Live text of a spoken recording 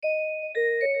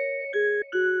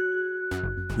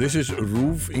This is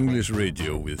RÚV English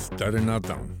Radio with Darren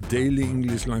Adam, daily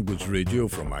English language radio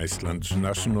from Iceland's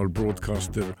national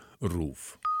broadcaster,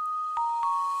 RÚV.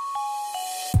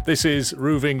 This is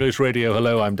RÚV English Radio.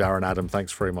 Hello, I'm Darren Adam.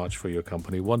 Thanks very much for your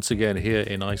company. Once again, here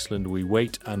in Iceland, we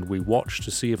wait and we watch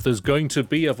to see if there's going to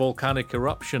be a volcanic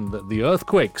eruption. That the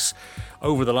earthquakes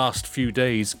over the last few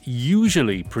days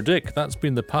usually predict. That's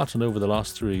been the pattern over the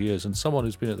last 3 years. And someone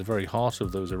who's been at the very heart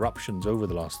of those eruptions over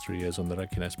the last 3 years on the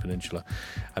Reykjanes Peninsula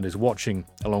and is watching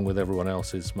along with everyone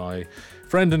else is my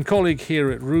friend and colleague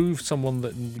here at RÚV, someone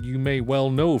that you may well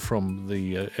know from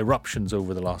the eruptions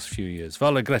over the last few years.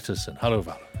 Vala Grettisson. Hello,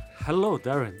 Vala. Hello,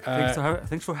 Darren.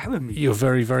 Thanks for having me. You're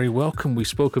very, very welcome. We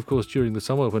spoke, of course, during the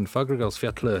summer when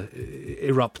Fagradalsfjall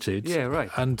erupted. Yeah,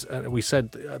 right. And we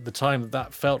said at the time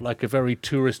that felt like a very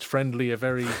tourist-friendly, a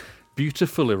very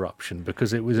beautiful eruption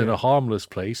because it was in a harmless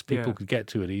place. People could get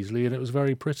to it easily, and it was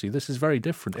very pretty. This is very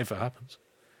different if it happens.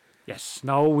 Yes,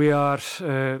 now we are,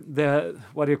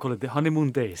 the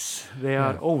honeymoon days. They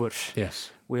are over. Yes.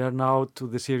 We are now to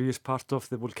the serious part of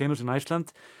the volcanoes in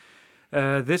Iceland.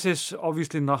 This is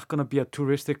obviously not going to be a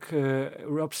touristic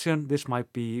eruption. This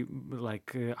might be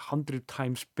like 100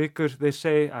 times bigger, they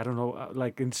say. I don't know,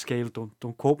 like in scale,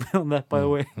 don't quote me on that, by the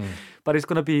way. But it's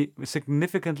going to be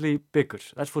significantly bigger,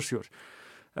 that's for sure.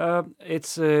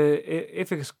 If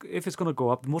it's going to go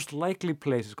up, the most likely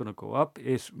place it's going to go up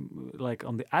is like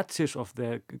on the edges of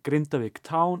the Grindavik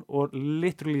town or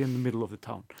literally in the middle of the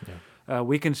town. Yeah.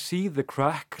 We can see the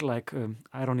crack, like,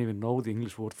 I don't even know the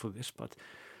English word for this, but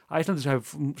Icelanders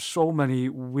have so many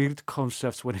weird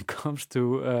concepts when it comes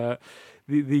to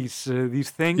these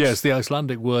things. Yes, the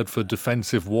Icelandic word for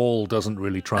defensive wall doesn't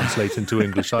really translate into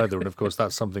English either, and of course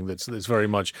that's something that's very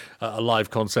much a live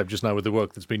concept just now with the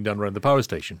work that's being done around the power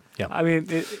station. Yeah, I mean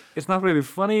it's not really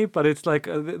funny, but it's like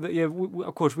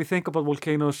of course we think about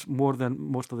volcanoes more than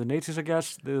most of the natives, I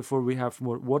guess. Therefore we have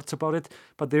more words about it.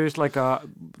 But there is like a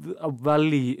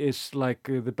valley is like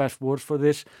the best word for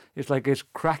this. It's like it's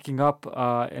cracking up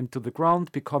into the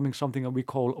ground, becoming something that we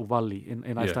call a valley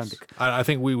in Icelandic. I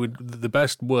think the best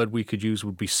word we could use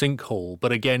would be sinkhole,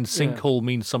 but again, sinkhole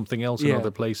means something else in other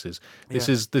places. This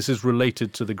is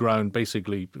related to the ground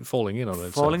basically falling in on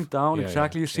itself. Falling down,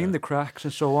 exactly. You've seen the cracks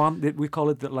and so on. We call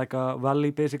it like a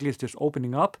valley. Basically, it's just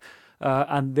opening up,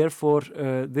 and therefore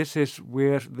this is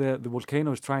where the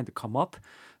volcano is trying to come up.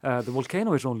 The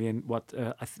volcano is only in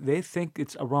they think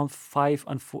it's around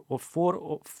 400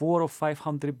 or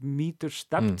 500 meters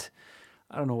depth.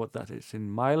 I don't know what that is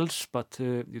in miles, but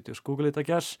you just Google it, I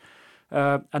guess.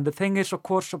 And the thing is, of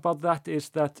course, about that is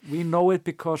that we know it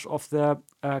because of the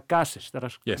gases that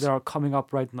are coming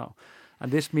up right now.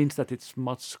 And this means that it's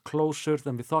much closer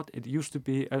than we thought. It used to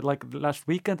be like last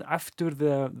weekend after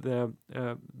the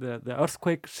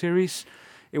earthquake series,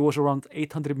 it was around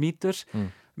 800 meters.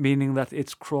 Meaning that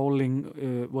it's crawling,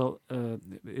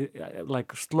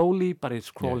 like slowly, but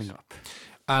it's crawling up.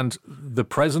 And the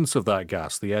presence of that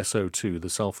gas, the SO2, the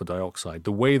sulfur dioxide,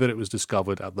 the way that it was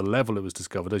discovered at the level it was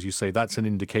discovered, as you say, that's an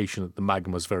indication that the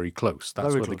magma is very close.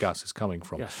 That's where the gas is coming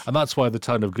from. Yes. And that's why the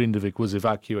town of Grindavik was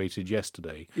evacuated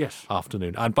yesterday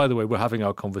afternoon. And by the way, we're having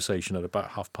our conversation at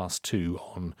about 2:30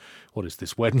 on, what is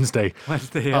this, Wednesday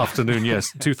afternoon,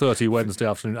 yes, 2:30 Wednesday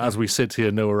afternoon. As we sit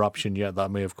here, no eruption yet.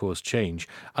 That may, of course, change.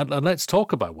 And let's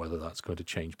talk about whether that's going to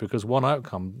change, because one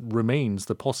outcome remains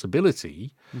the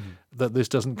possibility that this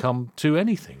doesn't come to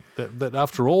anything, that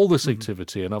after all this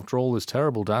activity and after all this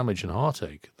terrible damage and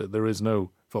heartache, that there is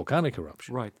no volcanic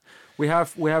eruption. Right. We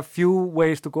have few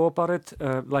ways to go about it,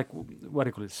 like, what do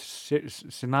you call it,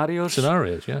 scenarios?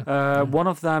 Scenarios, yeah. One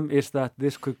of them is that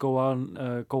this could go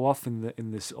off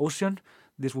in this ocean.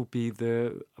 This would be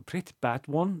a pretty bad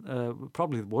one,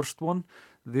 probably the worst one.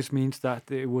 This means that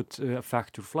it would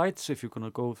affect your flights if you're going to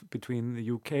go between the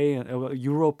UK and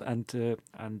Europe and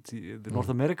North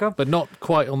America. But not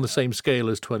quite on the same scale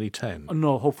as 2010.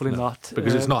 No, hopefully not,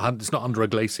 because it's not under a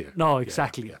glacier. No,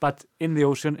 exactly. Yeah. But in the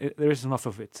ocean, there is enough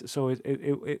of it, so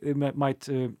it might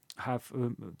have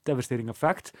a devastating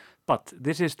effect. But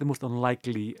this is the most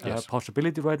unlikely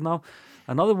possibility right now.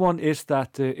 Another one is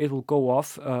that it will go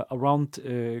off around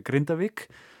Grindavik.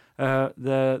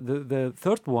 The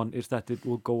third one is that it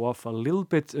will go off a little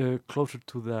bit closer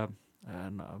to the,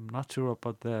 and I'm not sure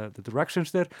about the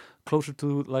directions there, closer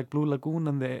to like Blue Lagoon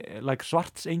and the like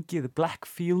Svartsengi, the black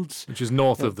fields, which is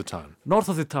north of the town. North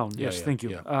of the town, yes, thank you.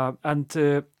 Yeah.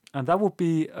 And that would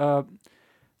be,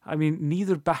 I mean,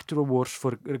 neither better or worse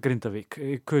for Grindavik.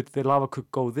 The lava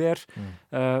could go there,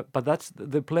 but that's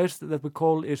the place that we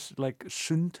call is like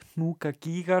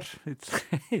Sundhnúkagígar.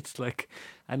 It's like,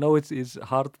 I know it's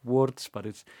hard words, but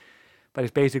but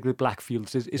it's basically black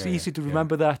fields. It's easy to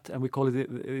remember that, and we call it,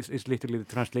 it's literally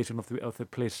the translation of the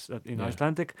place in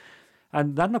Icelandic.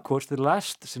 And then, of course, the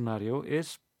last scenario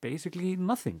is basically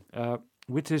nothing,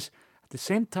 which is at the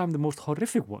same time the most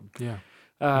horrific one.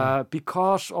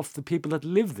 Because of the people that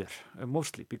live there,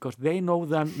 mostly, because they know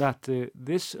then that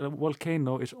this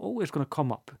volcano is always going to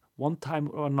come up one time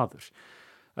or another.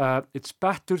 It's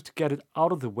better to get it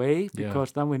out of the way,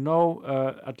 because then we know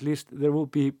at least there will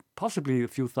be possibly a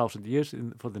few thousand years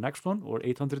for the next one, or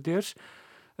 800 years.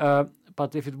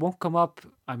 But if it won't come up,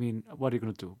 I mean, what are you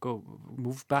going to do? Go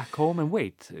move back home and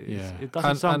wait? It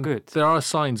doesn't sound good. There are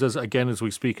signs, as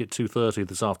we speak at 2:30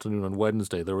 this afternoon on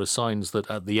Wednesday, there are signs that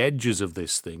at the edges of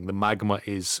this thing, the magma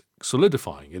is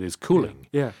solidifying. It is cooling.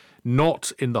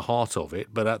 Not in the heart of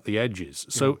it, but at the edges.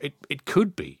 So it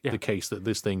could be the case that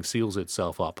this thing seals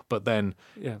itself up, but then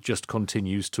just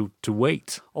continues to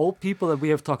wait. All people that we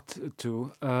have talked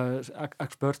to,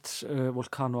 experts,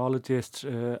 volcanologists,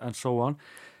 and so on,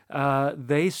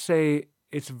 they say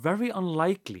it's very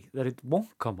unlikely that it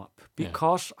won't come up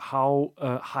because how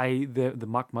high the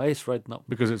magma is right now.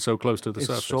 Because it's so close to the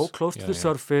surface. It's so close to the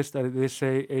surface that they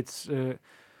say it's...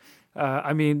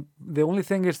 I mean, the only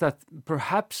thing is that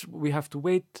perhaps we have to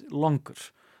wait longer.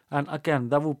 And again,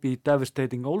 that would be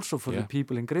devastating also for the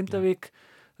people in Grindavik.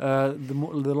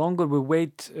 The longer we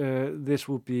wait, this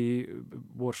will be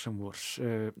worse and worse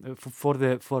for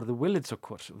the village, of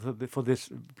course, for this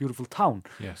beautiful town.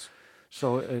 Yes.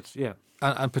 So it's,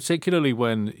 And particularly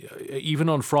when, even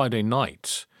on Friday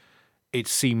night, it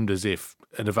seemed as if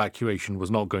an evacuation was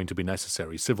not going to be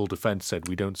necessary. Civil Defence said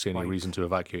we don't see any reason to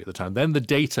evacuate the town. Then the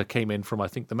data came in from, I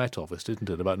think, the Met Office, didn't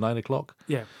it, about 9 o'clock?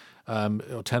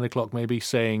 Or 10 o'clock maybe,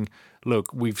 saying,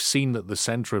 look, we've seen that the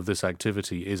centre of this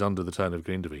activity is under the town of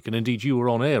Grindavik. And indeed, you were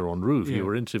on air on RÚV. You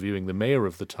were interviewing the mayor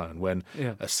of the town when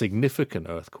a significant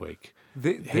earthquake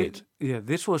hit.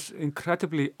 This was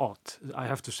incredibly odd, I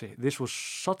have to say. This was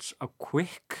such a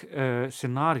quick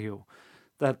scenario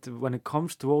that when it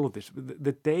comes to all of this,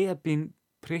 the day had been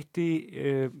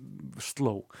pretty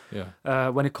slow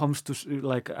when it comes to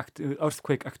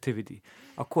earthquake activity.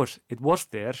 Of course, it was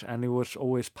there and it was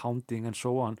always pounding and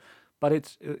so on. But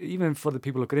it's even for the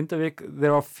people of Grindavik,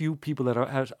 there are few people that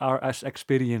are as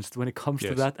experienced when it comes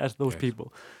to that as those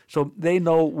people. So they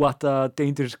know what a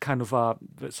dangerous kind of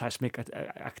seismic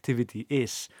activity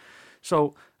is.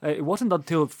 So it wasn't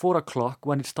until 4 o'clock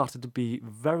when it started to be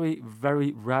very,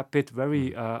 very rapid,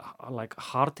 very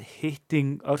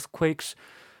hard-hitting earthquakes.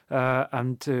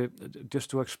 And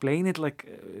just to explain it,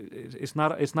 it's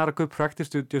not a good practice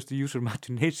to just use your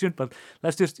imagination, but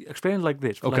let's just explain it like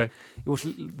this. Okay. Like, it was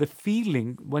the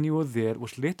feeling when you were there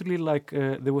was literally like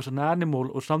there was an animal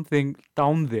or something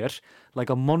down there, like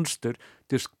a monster,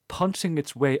 just punching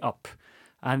its way up,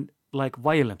 and like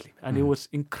violently, and it was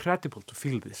incredible to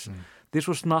feel this. This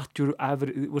was not your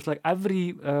average. It was like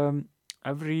every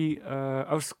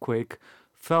earthquake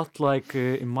felt like,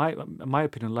 in my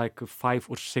opinion, like 5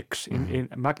 or 6 in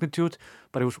magnitude,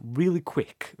 but it was really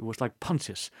quick. It was like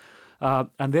punches,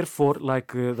 and therefore,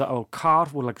 like our car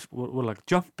were like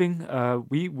jumping.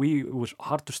 It was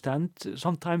hard to stand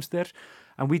sometimes there,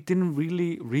 and we didn't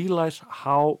really realize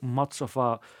how much of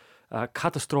a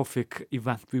catastrophic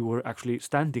event we were actually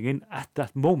standing in at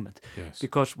that moment.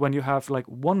 Because when you have like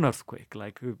one earthquake,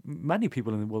 like many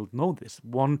people in the world know this,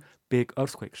 one big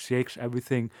earthquake shakes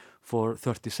everything for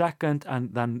 30 seconds,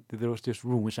 and then there was just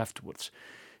ruins afterwards.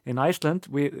 In Iceland,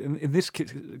 in this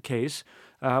case,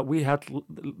 we had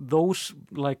those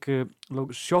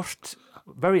short,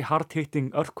 very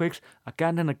hard-hitting earthquakes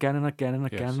again and again and again and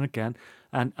again and again,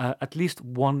 and at least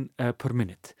one per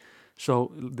minute.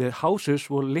 So the houses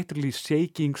were literally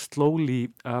shaking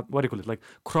slowly, like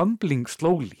crumbling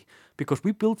slowly, because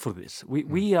we built for this.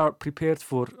 We are prepared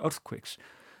for earthquakes.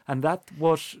 And that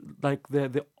was like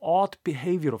the odd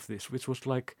behavior of this, which was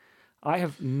like, I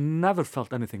have never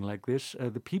felt anything like this.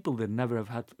 The people there never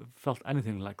have felt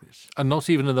anything like this. And not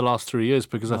even in the last 3 years,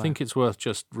 because I think it's worth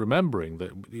just remembering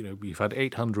that, we've had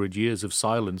 800 years of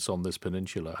silence on this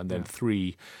peninsula, and then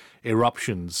 3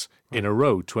 eruptions in a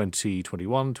row,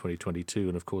 2021, 2022,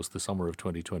 and of course the summer of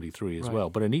 2023 as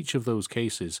well. But in each of those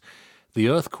cases, the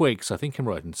earthquakes, I think I'm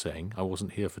right in saying, I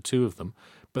wasn't here for 2 of them,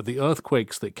 but the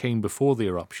earthquakes that came before the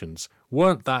eruptions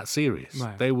weren't that serious.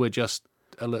 They were just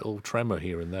a little tremor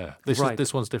here and there.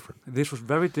 This one's different. This was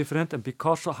very different, and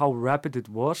because of how rapid it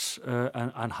was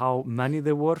and how many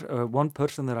there were, one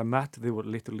person that I met, they were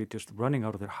literally just running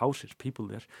out of their houses, people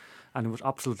there, and it was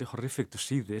absolutely horrific to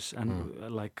see this, and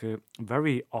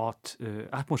very odd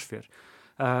atmosphere.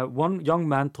 One young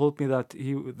man told me that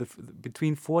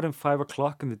between 4 and 5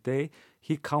 o'clock in the day,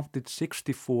 he counted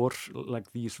 64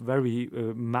 like these very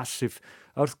massive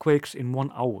earthquakes in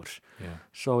 1 hour. Yeah.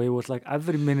 So it was like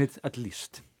every minute at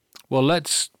least. Well,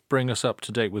 let's bring us up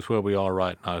to date with where we are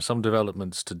right now. Some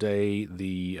developments today.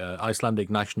 The Icelandic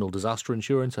National Disaster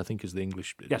Insurance, I think is the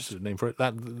English name for it.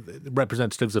 That the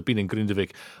representatives have been in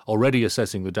Grindavik already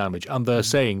assessing the damage, and they're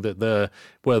saying that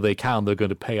where they can, they're going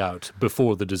to pay out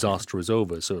before the disaster is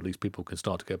over, so at least people can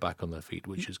start to get back on their feet,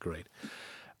 which is great.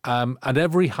 And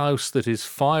every house that is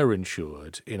fire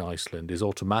insured in Iceland is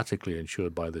automatically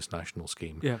insured by this national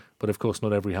scheme. Yeah. But of course,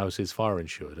 not every house is fire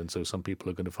insured, and so some people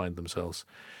are going to find themselves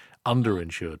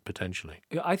underinsured potentially.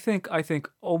 Yeah, I think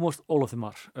almost all of them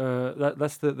are.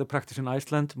 That's the practice in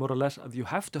Iceland, more or less. You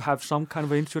have to have some kind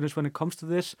of insurance when it comes to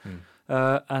this,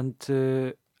 and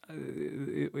it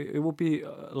will be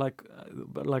like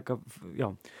a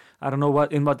I don't know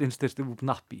in what instance it would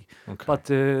not be. Okay. But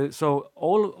so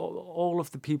all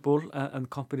of the people and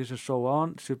companies and so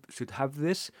on should have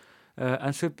this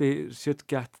and should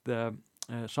get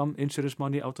some insurance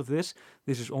money out of this.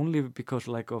 This is only because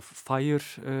of fire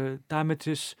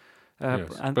damages. Yes.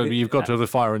 But you've got to have the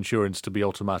fire insurance to be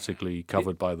automatically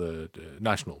covered by the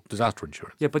national disaster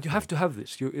insurance. Yeah, but you have to have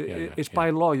this. It's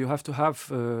by law. You have to have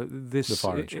this. The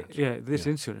fire insurance.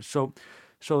 Insurance.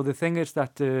 So the thing is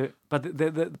that, but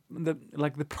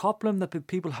the problem that the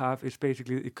people have is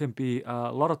basically it can be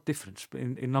a lot of difference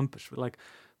in numbers. Like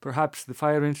perhaps the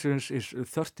fire insurance is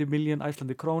 30 million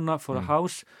Icelandic krona for a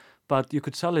house, but you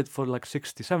could sell it for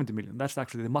 60, 70 million. That's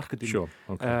actually the marketing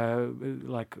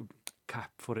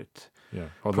cap for it. Yeah,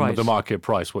 or the market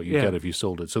price, what you get if you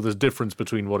sold it. So there's difference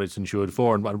between what it's insured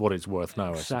for and what it's worth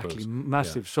now, exactly, I suppose.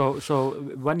 Massive. Yeah. So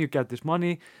when you get this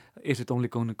money, is it only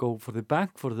going to go for the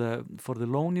bank, for the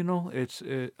loan, It's,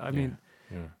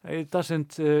 it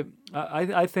doesn't,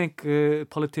 I think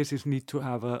politicians need to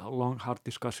have a long, hard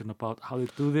discussion about how to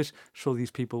do this so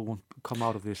these people won't come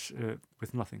out of this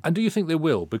with nothing. And do you think they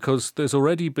will? Because there's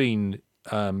already been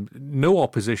no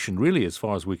opposition, really, as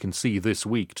far as we can see this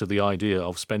week, to the idea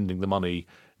of spending the money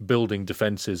building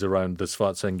defences around the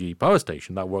Svartsengi power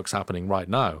station. That work's happening right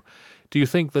now. Do you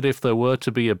think that if there were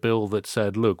to be a bill that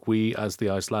said, look, we as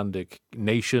the Icelandic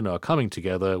nation are coming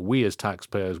together, we as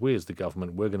taxpayers, we as the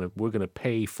government, we're going to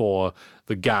pay for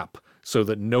the gap so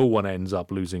that no one ends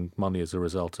up losing money as a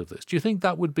result of this? Do you think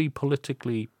that would be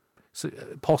politically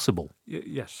possible?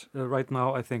 Yes, right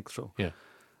now I think so. Yeah.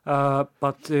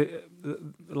 But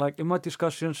in my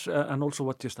discussions and also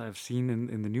what I have seen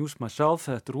in the news myself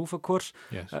at RÚV, of course,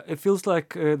 it feels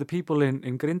like the people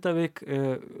in Grindavik,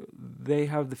 they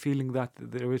have the feeling that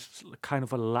there is kind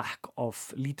of a lack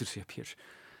of leadership here.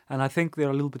 And I think they're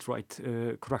a little bit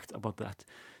correct about that.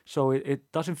 So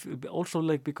it doesn't, also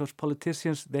because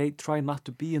politicians, they try not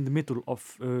to be in the middle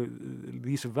of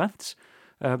these events.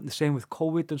 The same with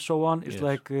COVID and so on. It's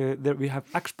we have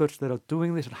experts that are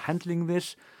doing this and handling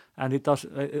this, and it does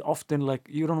often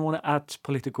you don't want to add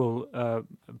political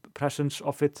presence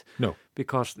of it, no,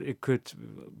 because it could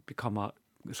become a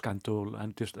scandal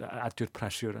and just add your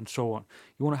pressure and so on.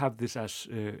 You want to have this as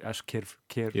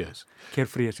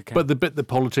carefree as you can. But the bit that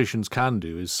politicians can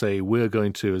do is say we're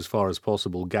going to, as far as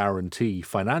possible, guarantee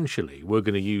financially. We're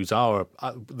going to use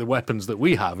the weapons that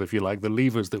we have, if you like, the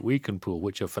levers that we can pull,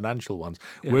 which are financial ones.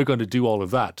 Yeah. We're going to do all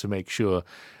of that to make sure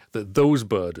that those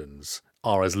burdens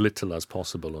are as little as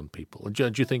possible on people.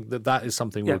 Do you think that is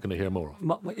something we're going to hear more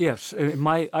of? Yes,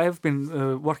 I have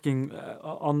been working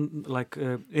on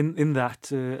in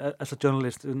that as a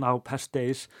journalist now past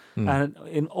days, and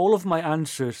in all of my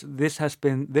answers, this has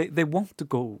been they want to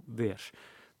go there,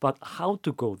 but how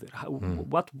to go there?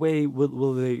 What way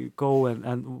will they go,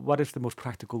 and what is the most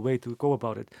practical way to go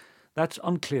about it? That's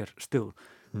unclear still,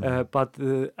 but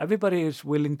everybody is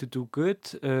willing to do good.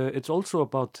 It's also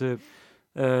about.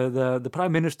 The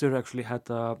Prime Minister actually had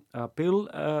a bill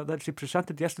that she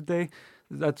presented yesterday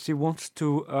that she wants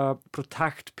to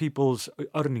protect people's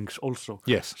earnings also.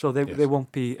 Yes. So they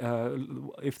won't be,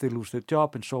 if they lose their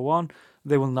job and so on,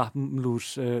 they will not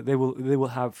lose, they will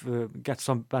have, get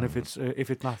some benefits if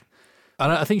it not.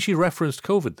 And I think she referenced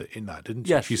COVID in that, didn't she?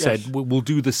 Yes, she said, we'll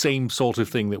do the same sort of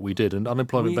thing that we did, and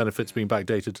unemployment benefits being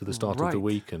backdated to the start of the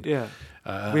week. And,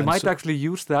 we might actually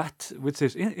use that, which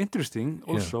is interesting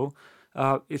also.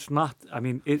 Yeah. It's not. I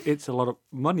mean, it's a lot of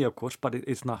money, of course, but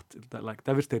it's not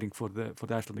devastating for the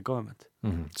Icelandic government.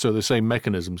 Mm-hmm. So the same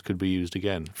mechanisms could be used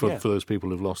again for those people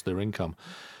who've lost their income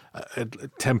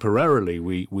temporarily.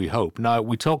 We hope. Now,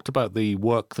 we talked about the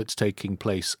work that's taking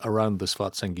place around the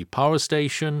Svartsengi power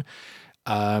station.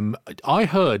 I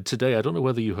heard today, I don't know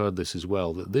whether you heard this as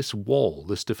well, that this wall,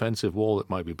 this defensive wall that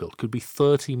might be built, could be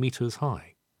 30 meters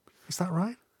high. Is that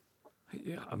right?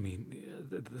 Yeah, I mean,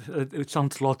 it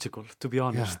sounds logical, to be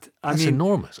honest. Yeah, that's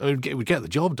enormous. I mean, it would get the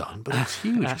job done, but it's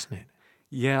huge, isn't it?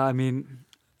 Yeah, I mean,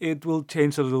 it will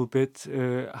change a little bit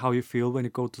how you feel when you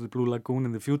go to the Blue Lagoon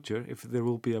in the future, if there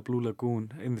will be a Blue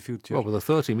Lagoon in the future. Well, with a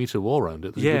 30-meter wall around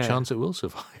it, there's a good chance it will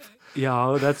survive.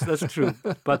 Yeah, that's true.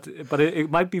 but it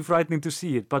might be frightening to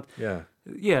see it. But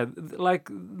yeah, like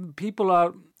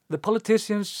the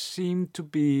politicians seem to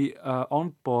be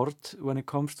on board when it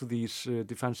comes to these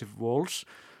defensive walls.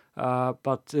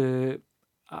 But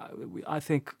I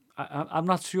think I'm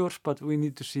not sure, but we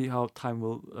need to see how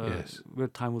where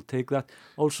time will take that.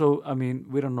 Also, I mean,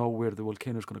 we don't know where the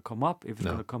volcano is going to come up. If it's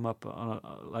going to come up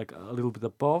like a little bit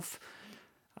above.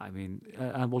 I mean,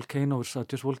 and volcanoes are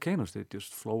just volcanoes. They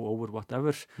just flow over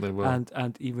whatever. They will.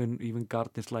 And even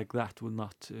gardens like that will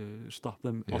not stop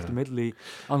them ultimately,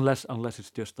 unless it's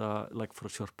just like for a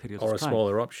short period of time. Or a small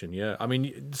eruption, yeah. I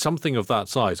mean, something of that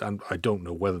size, and I don't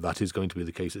know whether that is going to be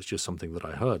the case, it's just something that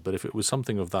I heard, but if it was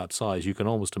something of that size, you can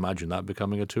almost imagine that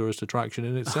becoming a tourist attraction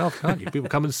in itself, can't you? People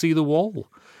come and see the wall.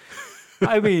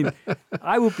 I mean,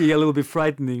 I would be a little bit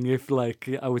frightening if, like,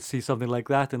 I would see something like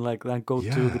that and like then go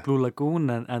to the Blue Lagoon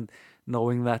and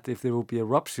knowing that if there will be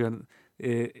eruption,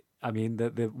 I mean,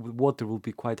 the water will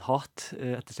be quite hot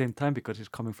at the same time because it's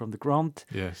coming from the ground.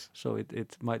 Yes. So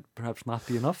it might perhaps not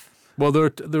be enough. Well,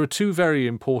 there are two very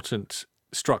important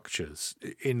structures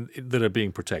that are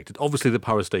being protected. Obviously, the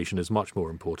power station is much more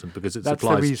important because it supplies...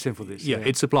 That's the reason for this. Yeah,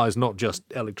 it supplies not just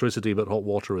electricity but hot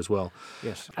water as well.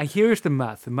 Yes, and here is the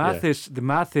math. The math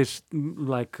is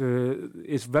like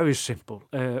is very simple.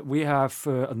 We have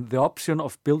the option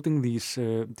of building these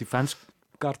defense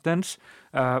gardens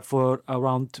for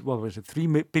around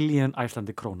 3 billion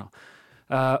Icelandic krona.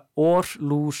 Or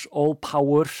lose all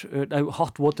power,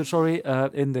 hot water,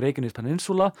 in the Reykjanes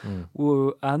Peninsula,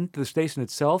 and the station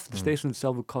itself. The station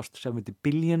itself will cost 70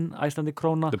 billion Icelandic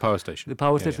krona. The power station. The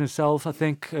power station itself, I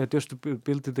think, just to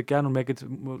build it again and make it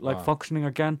functioning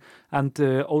again, and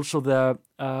also the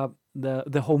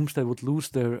homes that would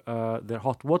lose their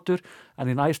hot water. And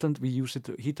in Iceland, we use it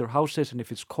to heat our houses, and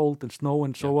if it's cold and snow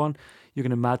and so on, you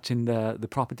can imagine the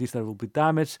properties that will be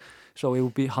damaged. So it will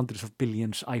be hundreds of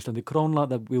billions Icelandic krona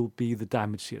that will be the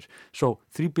damage here. So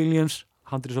 3 billions,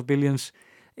 hundreds of billions,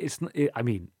 it's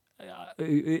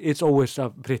always a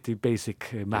pretty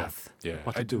basic math. Yeah.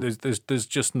 What to do. There's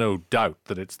just no doubt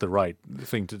that it's the right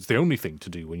thing. It's the only thing to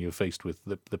do when you're faced with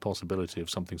the possibility of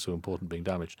something so important being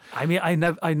damaged. I mean, I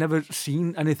never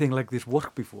seen anything like this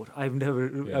work before. I've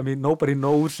never. Yeah. I mean, nobody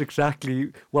knows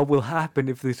exactly what will happen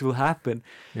if this will happen.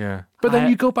 Yeah. But then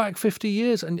you go back 50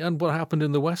 years and what happened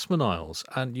in the Westman Isles,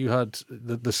 and you had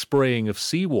the spraying of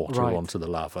seawater onto the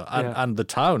lava, and the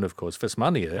town, of course,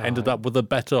 Vestmannaeyjar, ended up with a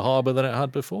better harbour than it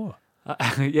had before.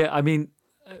 I mean,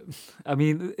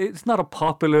 it's not a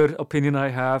popular opinion I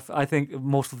have. I think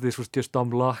most of this was just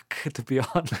dumb luck, to be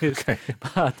honest. Okay.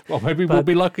 Well, maybe we'll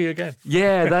be lucky again.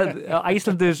 Yeah,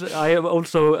 Icelanders. I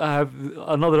also have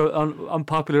another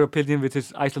unpopular opinion, which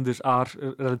is Icelanders are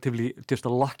relatively just a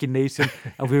lucky nation,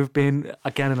 and we've been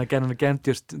again and again and again.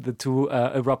 Just the two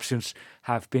eruptions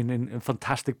have been in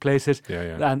fantastic places,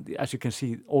 and as you can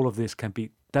see, all of this can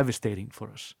be devastating for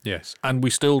us. Yes, and we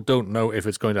still don't know if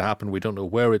it's going to happen. We don't know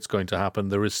where it's going to happen.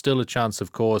 There is still a chance,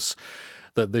 of course,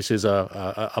 that this is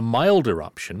a mild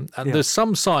eruption. And there's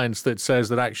some science that says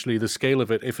that actually the scale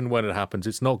of it, if and when it happens,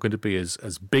 it's not going to be as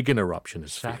big an eruption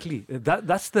as exactly.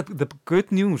 That's the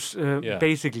good news,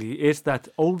 basically, is that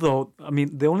although, I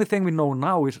mean, the only thing we know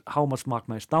now is how much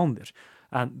magma is down there.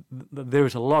 And there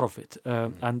is a lot of it,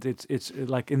 and it's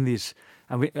like in these,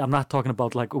 and I'm not talking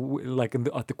about like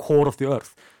at the core of the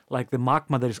earth, like the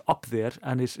magma that is up there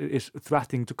and is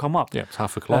threatening to come up. Yeah, it's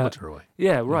half a kilometer away.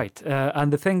 Yeah, right.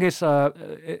 And the thing is,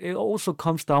 it also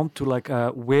comes down to like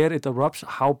where it erupts,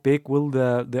 how big will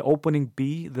the opening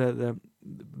be, the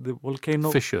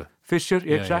volcano fissure,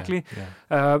 exactly.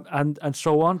 And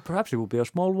so on. Perhaps it will be a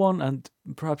small one, and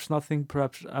perhaps nothing.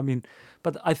 Perhaps, I mean,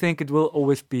 but I think it will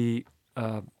always be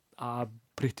a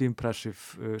pretty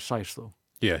impressive size, though.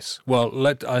 Yes. Well,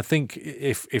 I think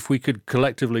if we could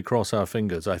collectively cross our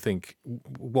fingers, I think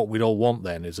what we'd all want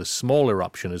then is a small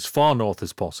eruption as far north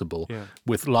as possible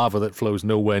with lava that flows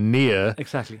nowhere near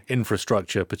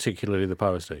infrastructure, particularly the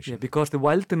power station. Yeah, because the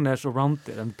wilderness around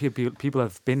it, and people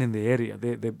have been in the area,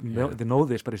 they know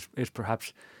this, but it's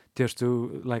perhaps just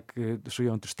to so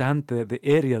you understand the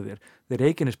area there. The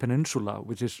Reykjanes Peninsula,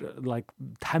 which is like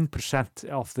 10%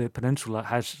 of the peninsula,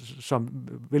 has some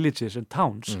villages and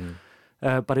towns.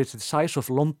 But it's the size of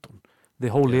London, the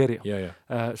whole area.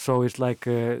 So it's like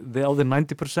the other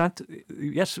 90%.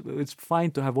 Yes, it's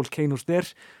fine to have volcanoes there,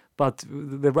 but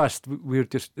the rest we're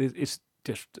just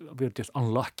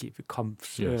unlucky if it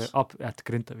comes up at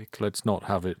Grindavik. Let's not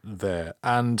have it there.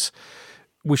 And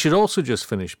we should also just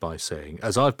finish by saying,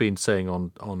 as I've been saying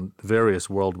on various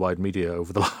worldwide media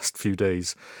over the last few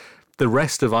days, the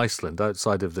rest of Iceland,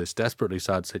 outside of this desperately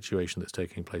sad situation that's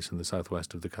taking place in the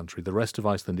southwest of the country, the rest of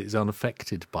Iceland is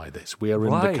unaffected by this. We are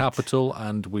in the capital,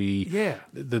 and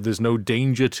there's no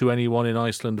danger to anyone in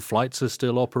Iceland. Flights are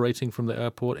still operating from the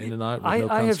airport in and out with no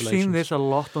cancellations. I have seen this a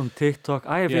lot on TikTok.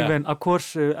 I have even, of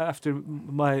course, after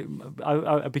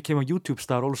I became a YouTube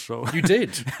star also. You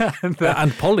did? and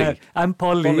Polly. And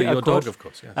Polly, your dog, of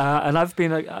course. Yes. And I've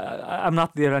been, I'm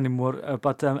not there anymore,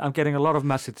 but I'm getting a lot of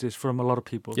messages from a lot of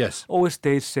people. Yes. Always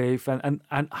stay safe, and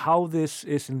how this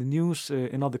is in the news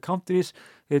in other countries,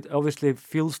 it obviously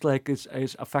feels like it's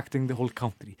affecting the whole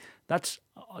country. That's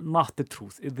not the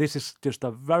truth. This is just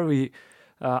a very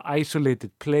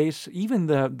isolated place. Even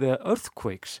the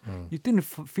earthquakes, you didn't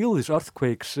feel these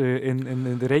earthquakes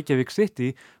in the Reykjavik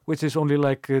city, which is only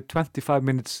like 25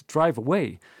 minutes drive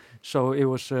away. So it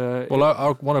was...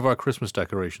 one of our Christmas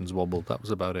decorations wobbled. That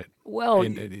was about it. Well,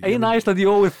 in Iceland,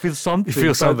 you always feel something. You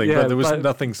feel something, but there was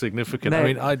nothing significant. I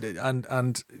mean,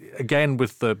 and again,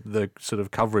 with the sort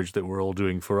of coverage that we're all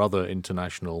doing for other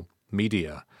international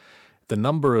media, the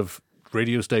number of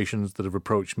radio stations that have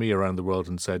approached me around the world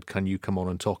and said, can you come on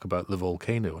and talk about the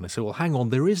volcano? And I say, well, hang on,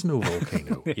 there is no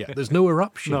volcano yet. There's no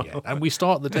eruption yet. And we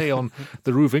start the day on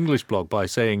the Roof English blog by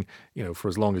saying, for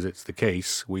as long as it's the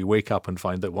case, we wake up and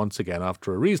find that once again,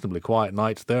 after a reasonably quiet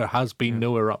night, there has been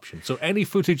no eruption. So any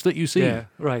footage that you see. Yeah,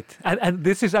 right. And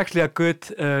this is actually a good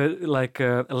a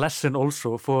lesson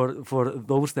also for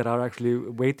those that are actually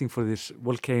waiting for this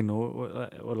volcano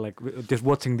or like just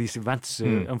watching these events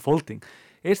unfolding.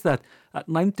 Is that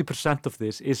 90% of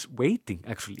this is waiting,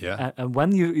 actually. Yeah. And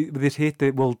when this hit the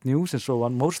world news and so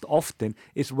on, most often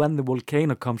is when the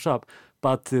volcano comes up.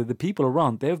 But the people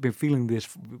around, they've been feeling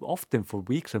this often for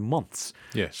weeks and months.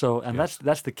 Yes. So, and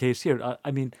that's the case here. I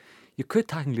mean, you could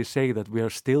technically say that we are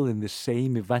still in the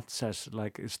same events as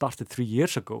like it started 3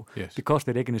 years ago, because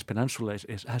the Reykjanes Peninsula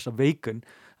has awakened,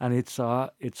 and it's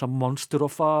a monster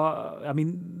of a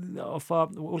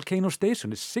volcano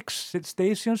station. It's 6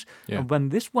 stations, and when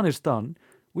this one is done,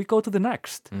 we go to the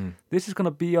next. This is going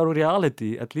to be our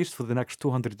reality, at least for the next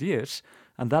 200 years.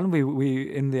 And then we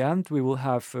in the end, we will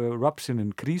have eruption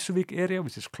in Krýsuvík area,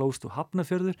 which is close to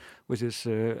Hafnarfjörður, which is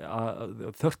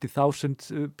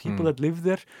 30,000 people that live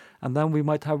there. And then we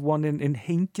might have one in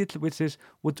Hengill, which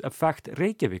would affect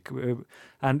Reykjavik.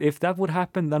 And if that would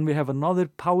happen, then we have another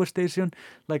power station,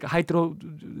 like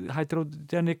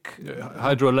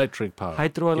hydroelectric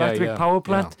power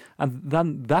plant. Yeah. And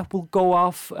then that will go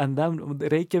off, and then the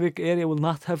Reykjavik area will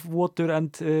not have water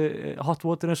and hot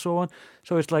water and so on.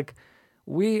 So it's like,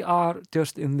 we are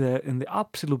just in the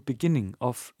absolute beginning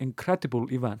of incredible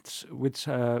events, which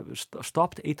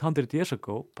stopped 800 years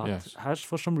ago, but has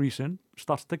for some reason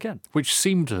started again. Which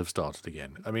seem to have started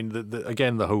again. I mean,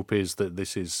 again, the hope is that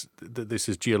this is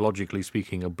geologically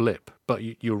speaking a blip. But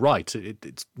you're right,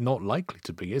 it's not likely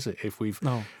to be, is it? If we've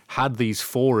had these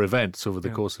 4 events over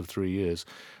the course of 3 years,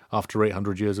 after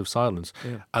 800 years of silence.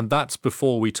 Yeah. And that's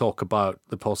before we talk about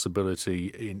the possibility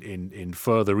in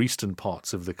further eastern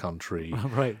parts of the country,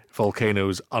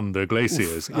 volcanoes under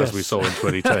glaciers, as we saw in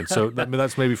 2010. So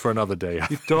that's maybe for another day.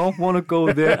 You don't want to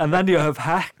go there. And then you have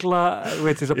Hekla,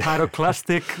 which is a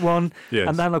pyroclastic one. Yes.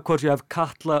 And then, of course, you have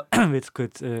Katla,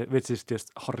 which is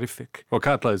just horrific. Well,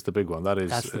 Katla is the big one. That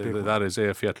is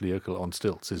Eyjafjallajökull on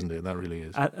stilts, isn't it? That really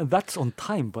is. And that's on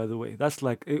time, by the way. That's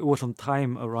like, it was on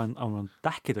time around a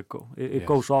decade ago. It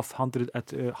goes off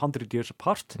 100 years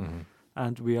apart,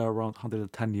 and we are around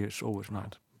 110 years over now.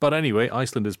 But anyway,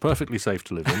 Iceland is perfectly safe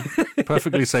to live in,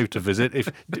 perfectly safe to visit.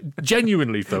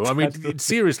 Genuinely, though, I mean,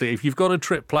 seriously, if you've got a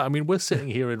trip planned, I mean, we're sitting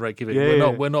here in Reykjavik.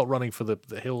 We're not running for the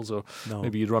hills, or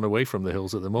maybe you'd run away from the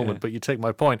hills at the moment. But you take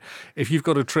my point. If you've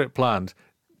got a trip planned,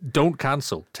 don't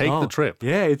cancel. Take the trip.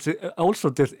 Yeah, it's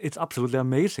absolutely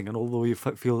amazing. And although you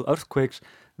feel earthquakes,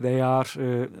 they are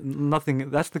nothing.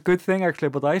 That's the good thing actually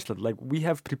about Iceland. Like, we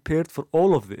have prepared for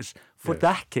all of this for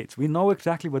decades. We know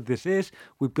exactly what this is.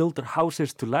 We built our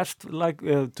houses to last,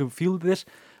 to feel this.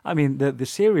 I mean, the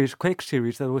quake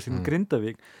series that was in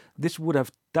Grindavik, this would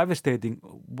have devastating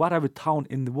whatever town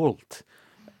in the world,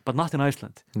 but not in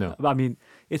Iceland. No, I mean,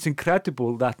 it's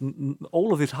incredible that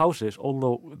all of these houses,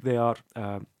 although they are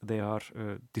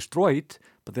destroyed,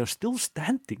 but they are still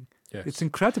standing. Yes. It's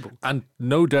incredible. And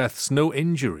no deaths, no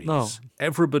injuries. No.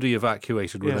 Everybody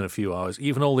evacuated within a few hours.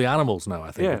 Even all the animals now,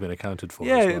 I think, have been accounted for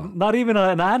as well. Not even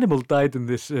an animal died in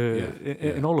this,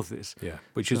 in all of this. Yeah,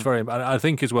 which is very... I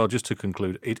think as well, just to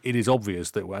conclude, it is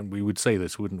obvious that when we would say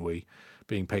this, wouldn't we,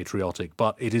 being patriotic,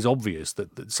 but it is obvious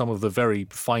that some of the very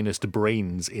finest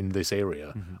brains in this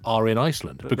area are in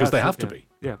Iceland, because they have to be.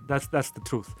 Yeah, that's the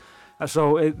truth.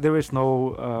 So there is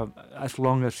no, as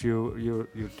long as you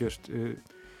just...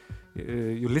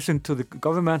 you listen to the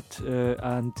government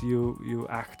and you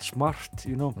act smart,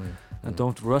 and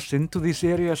don't rush into these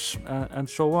areas and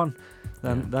so on,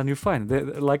 then you're fine.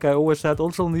 Like I always said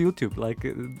also on the YouTube, like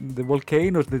the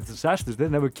volcanoes, the disasters, they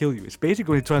never kill you. It's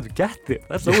basically when you're trying to get there.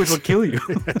 That's always what kill you.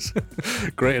 Yes.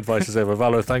 Great advice as ever.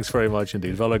 Valur, thanks very much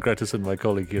indeed. Valur Grettisson, my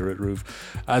colleague here at RÚV,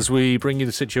 as we bring you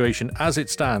the situation as it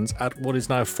stands at what is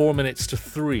now 4 minutes to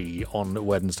 3 on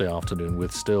Wednesday afternoon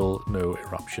with still no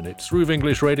eruption. It's RÚV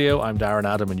English Radio. I'm Darren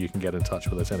Adam, and you can get in touch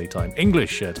with us anytime.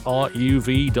 English at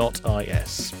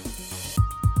ruv.is.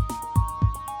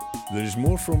 There is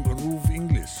more from RÚV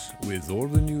English with all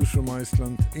the news from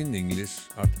Iceland in English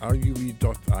at ruv.is/English.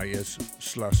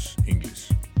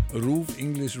 RÚV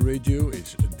English Radio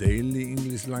is a daily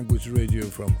English language radio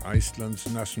from Iceland's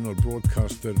national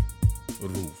broadcaster,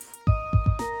 RÚV.